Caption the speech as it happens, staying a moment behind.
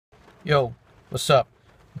Yo, what's up?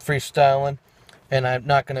 I'm freestyling, and I'm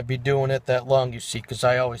not going to be doing it that long, you see, because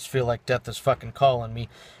I always feel like death is fucking calling me.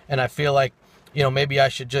 And I feel like, maybe I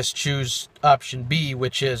should just choose option B,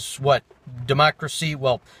 which is what? Democracy?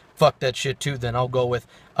 Well, fuck that shit too, then I'll go with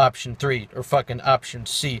option 3, or fucking option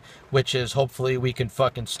C, which is hopefully we can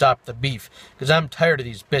fucking stop the beef. Because I'm tired of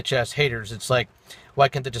these bitch ass haters. It's like, why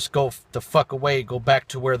can't they just go the fuck away, go back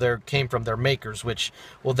to where they came from, their makers, which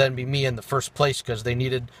will then be me in the first place because they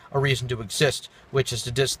needed a reason to exist, which is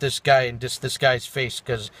to diss this guy and diss this guy's face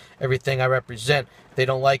because everything I represent, they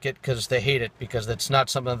don't like it because they hate it, because it's not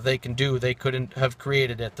something that they can do. They couldn't have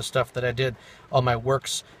created it, the stuff that I did, all my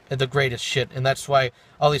works, and the greatest shit. And that's why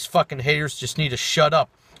all these fucking haters just need to shut up.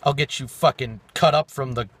 I'll get you fucking cut up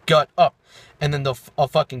from the gut up, and then I'll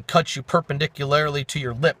fucking cut you perpendicularly to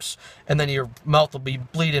your lips, and then your mouth will be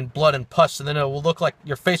bleeding blood and pus, and then it will look like,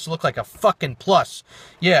 your face will look like a fucking plus.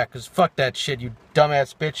 Yeah, because fuck that shit, you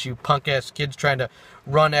dumbass bitch, you punk-ass kids trying to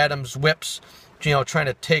run Adam's whips, trying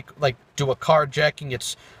to do a carjacking.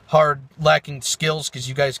 It's hard, lacking skills, because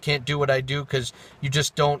you guys can't do what I do, because you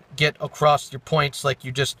just don't get across your points, like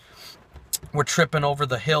you just were tripping over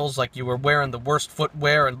the hills like you were wearing the worst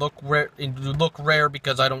footwear and you look rare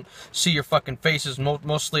because I don't see your fucking faces.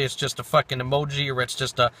 Mostly it's just a fucking emoji, or it's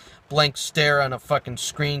just a blank stare on a fucking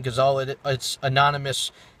screen, because it's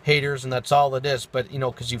anonymous haters, and that's all it is. But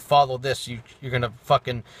because you follow this, you're gonna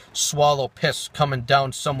fucking swallow piss coming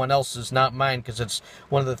down someone else's, not mine, because it's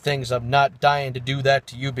one of the things I'm not dying to do that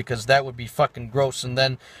to you, because that would be fucking gross, and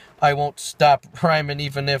then I won't stop rhyming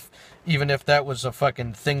even if that was a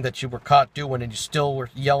fucking thing that you were caught doing, and you still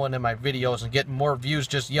were yelling in my videos and getting more views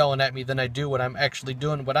just yelling at me than I do when I'm actually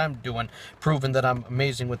doing what I'm doing, proving that I'm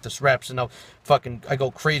amazing with this raps. And I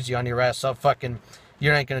go crazy on your ass.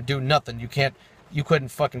 You ain't gonna do nothing. You couldn't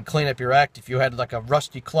fucking clean up your act if you had like a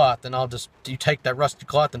rusty cloth, and you take that rusty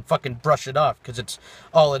cloth and fucking brush it off, because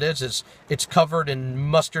all it is it's covered in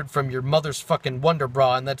mustard from your mother's fucking Wonder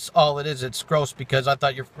Bra, and that's all it is. It's gross because I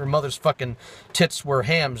thought your mother's fucking tits were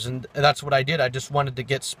hams, and that's what I did. I just wanted to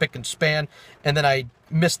get spick and span, and then I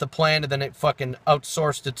missed the plan, and then it fucking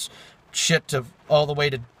outsourced its shit to all the way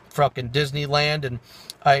to fucking Disneyland. And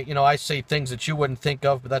I say things that you wouldn't think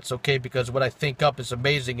of, but that's okay, because what I think up is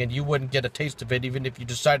amazing, and you wouldn't get a taste of it even if you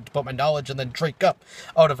decided to put my knowledge and then drink up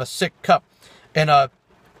out of a sick cup. And I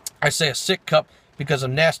say a sick cup because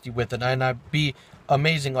I'm nasty with it, and I'd be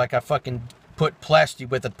amazing like I fucking put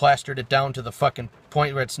plastic with it, plastered it down to the fucking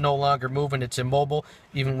point where it's no longer moving, it's immobile.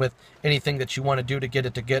 Even with anything that you want to do to get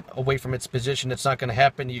it to get away from its position, it's not going to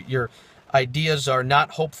happen. Your ideas are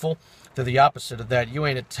not hopeful. They're the opposite of that. You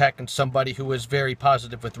ain't attacking somebody who is very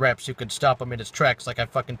positive with raps. You could stop him in his tracks, like I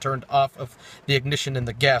fucking turned off of the ignition and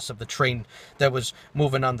the gas of the train that was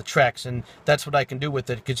moving on the tracks. And that's what I can do with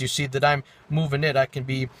it, because you see that I'm moving it. I can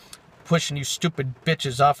be pushing you stupid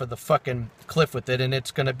bitches off of the fucking cliff with it, and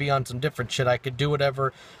it's gonna be on some different shit. I could do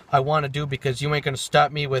whatever I want to do, because you ain't gonna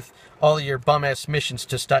stop me with all of your bum ass missions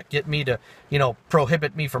to get me to,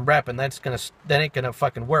 prohibit me from rapping. That ain't gonna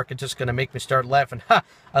fucking work. It's just gonna make me start laughing. Ha!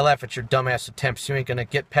 I laugh at your dumbass attempts. You ain't gonna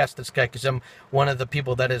get past this guy, because I'm one of the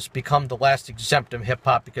people that has become the last exempt of hip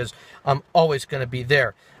hop, because I'm always gonna be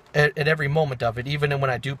there at every moment of it. Even when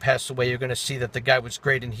I do pass away, you're going to see that the guy was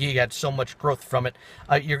great and he had so much growth from it.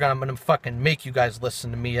 I'm going to fucking make you guys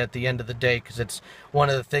listen to me at the end of the day, because it's one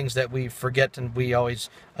of the things that we forget, and we always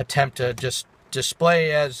attempt to just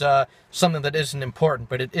display as something that isn't important,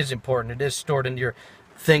 but it is important. It is stored in your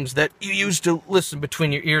things that you use to listen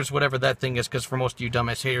between your ears, whatever that thing is, because for most of you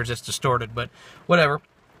dumbass haters, it's distorted, but whatever.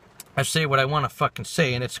 I say what I want to fucking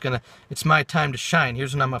say, and it's my time to shine.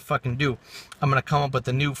 Here's what I'm gonna fucking do. I'm gonna come up with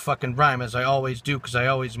a new fucking rhyme, as I always do, because I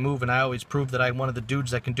always move, and I always prove that I'm one of the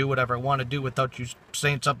dudes that can do whatever I want to do without you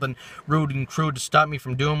saying something rude and crude to stop me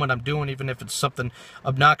from doing what I'm doing, even if it's something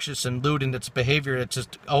obnoxious and lewd in its behavior. It's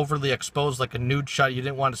just overly exposed, like a nude shot you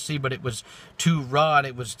didn't want to see, but it was too raw, and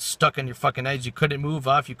it was stuck in your fucking eyes. You couldn't move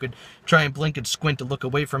off. You could try and blink and squint to look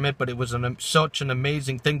away from it, but it was such an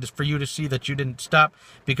amazing thing for you to see that you didn't stop,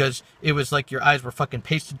 because it was like your eyes were fucking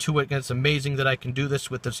pasted to it. And it's amazing that I can do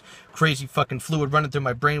this with this crazy fucking fluid running through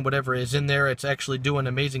my brain. Whatever is in there, it's actually doing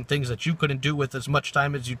amazing things that you couldn't do with as much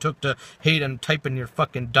time as you took to hate and type in your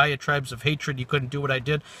fucking diatribes of hatred. You couldn't do what I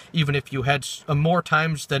did, even if you had more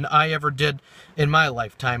times than I ever did in my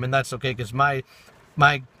lifetime. And that's okay, because my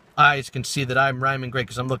eyes can see that I'm rhyming great,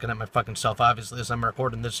 because I'm looking at my fucking self, obviously, as I'm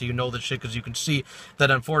recording this, so you know this shit, because you can see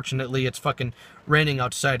that unfortunately it's fucking raining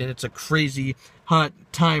outside, and it's a crazy hot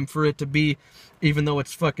time for it to be, even though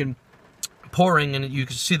it's fucking pouring, and you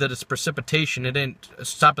can see that it's precipitation. It ain't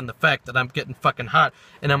stopping the fact that I'm getting fucking hot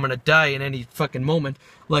and I'm gonna die in any fucking moment.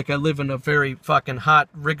 Like I live in a very fucking hot,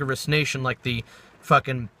 rigorous nation, like the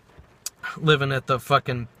fucking living at the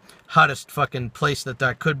fucking hottest fucking place that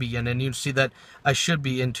I could be in. And you see that I should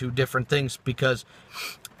be into different things, because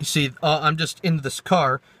you see, I'm just in this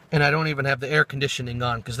car and I don't even have the air conditioning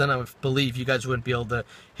on, because then I would believe you guys wouldn't be able to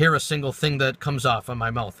hear a single thing that comes off of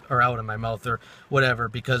my mouth or out of my mouth or whatever,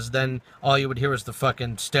 because then all you would hear is the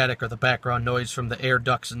fucking static or the background noise from the air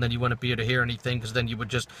ducts, and then you wouldn't be able to hear anything, because then you would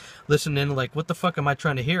just listen in like, what the fuck am I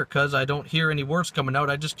trying to hear? Because I don't hear any words coming out,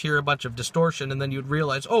 I just hear a bunch of distortion, and then you'd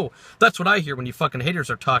realize, oh, that's what I hear when you fucking haters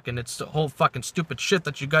are talking. It's the whole fucking stupid shit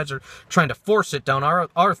that you guys are trying to force it down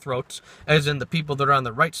our throats, as in the people that are on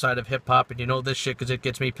the right side of hip-hop, and you know this shit because it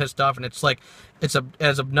gets me pissed off, and it's like, it's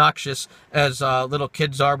as obnoxious as little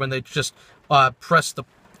kids are when they just press the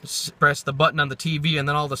button on the TV, and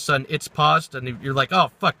then all of a sudden it's paused, and you're like, oh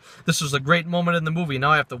fuck, this was a great moment in the movie, now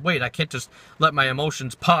I have to wait. I can't just let my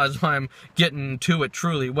emotions pause while I'm getting to it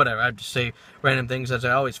truly. Whatever, I just say random things as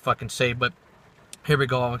I always fucking say, but here we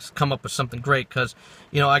go, I'll come up with something great, because,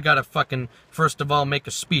 you know, I gotta fucking, first of all, make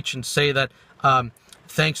a speech and say that,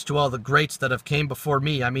 thanks to all the greats that have came before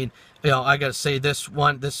me. I mean, you know, I gotta say this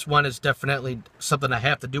one is definitely something I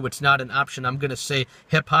have to do. It's not an option. I'm gonna say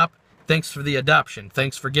hip-hop, thanks for the adoption.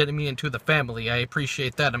 Thanks for getting me into the family. I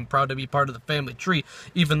appreciate that. I'm proud to be part of the family tree,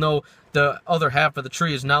 even though the other half of the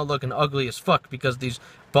tree is now looking ugly as fuck, because these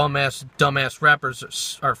bum-ass, dumbass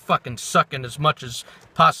rappers are fucking sucking as much as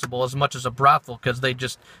possible, as much as a brothel, because they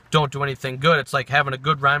just don't do anything good. It's like having a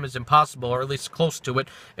good rhyme is impossible, or at least close to it,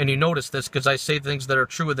 and you notice this because I say things that are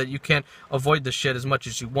true, that you can't avoid the shit as much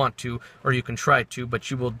as you want to, or you can try to,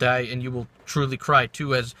 but you will die, and you will truly cry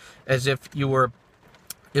too, as if you were,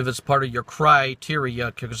 if it's part of your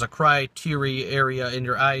criteria, because a criteria area in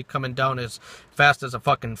your eye coming down as fast as a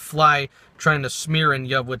fucking fly, trying to smear in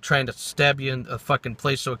you, with trying to stab you in a fucking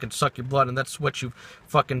place so it can suck your blood, and that's what you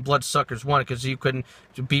fucking bloodsuckers want, because you couldn't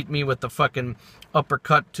beat me with the fucking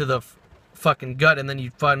uppercut to the fucking gut, and then you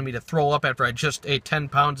find me to throw up after I just ate 10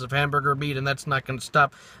 pounds of hamburger meat, and that's not going to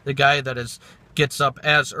stop the guy that gets up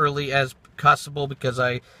as early as possible, because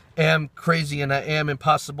I am crazy and I am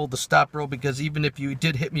impossible to stop, bro, because even if you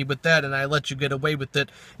did hit me with that and I let you get away with it,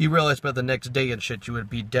 you realize by the next day and shit you would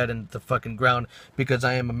be dead in the fucking ground, because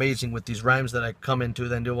I am amazing with these rhymes that I come into,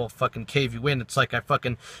 then they will fucking cave you in. It's like I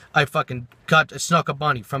fucking snuck up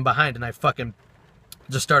on you from behind, and I fucking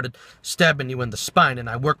just started stabbing you in the spine, and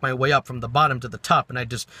I worked my way up from the bottom to the top, and I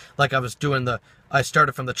just, like I was doing I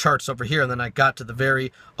started from the charts over here, and then I got to the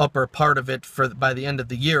very upper part of it by the end of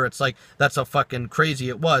the year. It's like, that's how fucking crazy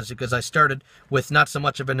it was, because I started with not so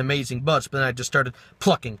much of an amazing buzz, but then I just started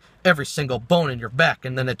plucking every single bone in your back,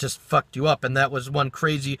 and then it just fucked you up, and that was one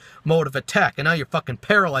crazy mode of attack, and now you're fucking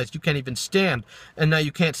paralyzed, you can't even stand, and now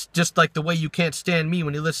you can't, just like the way you can't stand me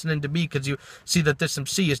when you're listening to me, because you see that this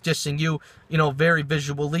MC is dissing you, you know, very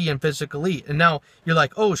visually and physically, and now you're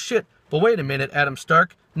like, oh shit, but wait a minute, Adam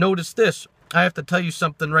Stark, notice this. I have to tell you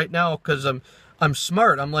something right now, because I'm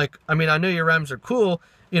smart. I'm like, I mean, I know your rhymes are cool,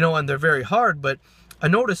 you know, and they're very hard, but I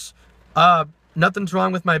notice nothing's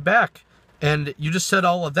wrong with my back. And you just said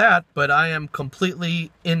all of that, but I am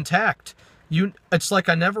completely intact. It's like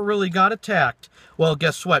I never really got attacked. Well,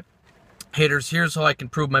 guess what? Haters, here's how I can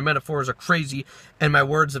prove my metaphors are crazy and my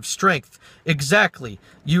words of strength. Exactly.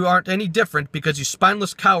 You aren't any different, because you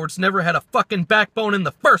spineless cowards never had a fucking backbone in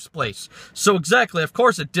the first place. So exactly, of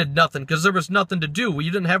course it did nothing, because there was nothing to do.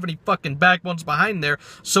 You didn't have any fucking backbones behind there,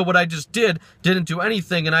 so what I just didn't do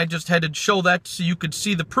anything, and I just had to show that so you could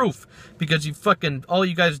see the proof. Because you fucking, all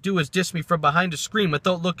you guys do is diss me from behind a screen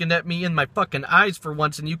without looking at me in my fucking eyes for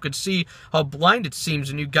once, and you could see how blind it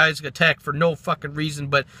seems, and you guys attack for no fucking reason,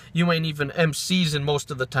 but you ain't even MCs in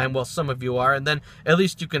most of the time. Well, some of you are, and then at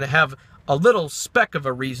least you can have a little speck of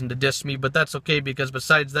a reason to diss me, but that's okay, because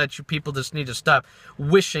besides that, you people just need to stop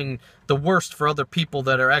wishing the worst for other people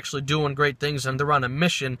that are actually doing great things, and they're on a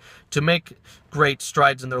mission to make great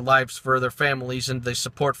strides in their lives for their families, and they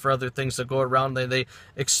support for other things that go around. They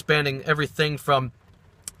expanding everything from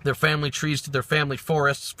their family trees to their family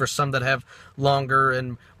forests, for some that have longer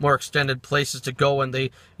and more extended places to go, and they,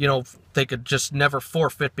 you know, they could just never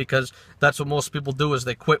forfeit, because that's what most people do, is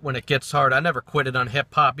they quit when it gets hard. I never quitted on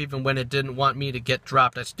hip-hop, even when it didn't want me to get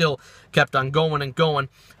dropped. I still kept on going and going,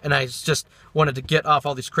 and I just wanted to get off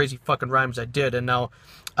all these crazy fucking rhymes I did, and now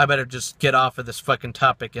I better just get off of this fucking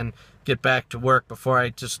topic and get back to work before I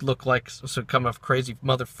just look like some kind of crazy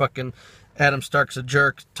motherfucking Adam Stark's a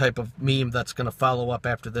jerk type of meme that's going to follow up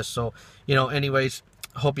after this. So, you know, anyways,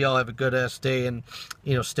 hope y'all have a good ass day, and,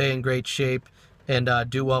 you know, stay in great shape, and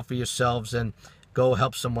do well for yourselves, and go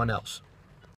help someone else.